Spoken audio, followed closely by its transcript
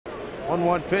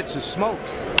1-1 pitch is Smoak.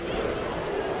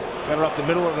 Got it off the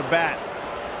middle of the bat.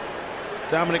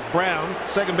 Dominic Brown,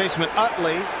 second baseman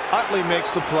Utley. Utley makes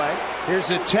the play. Here's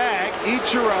a tag.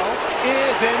 Ichiro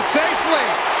is in safely.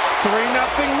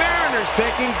 3-0 Mariners.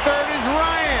 Taking third is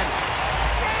Ryan.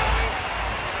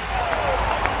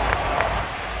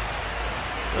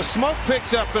 The Smoak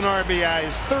picks up an RBI,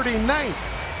 his 39th.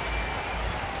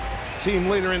 Team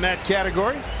leader in that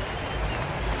category.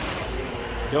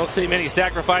 Don't see many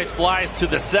sacrifice flies to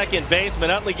the second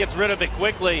baseman. Utley gets rid of it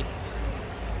quickly.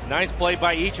 Nice play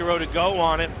by Ichiro to go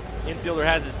on it. Infielder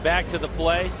has his back to the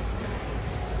play.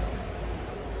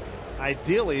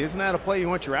 Ideally, isn't that a play you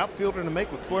want your outfielder to make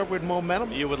with forward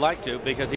momentum? You would like to, because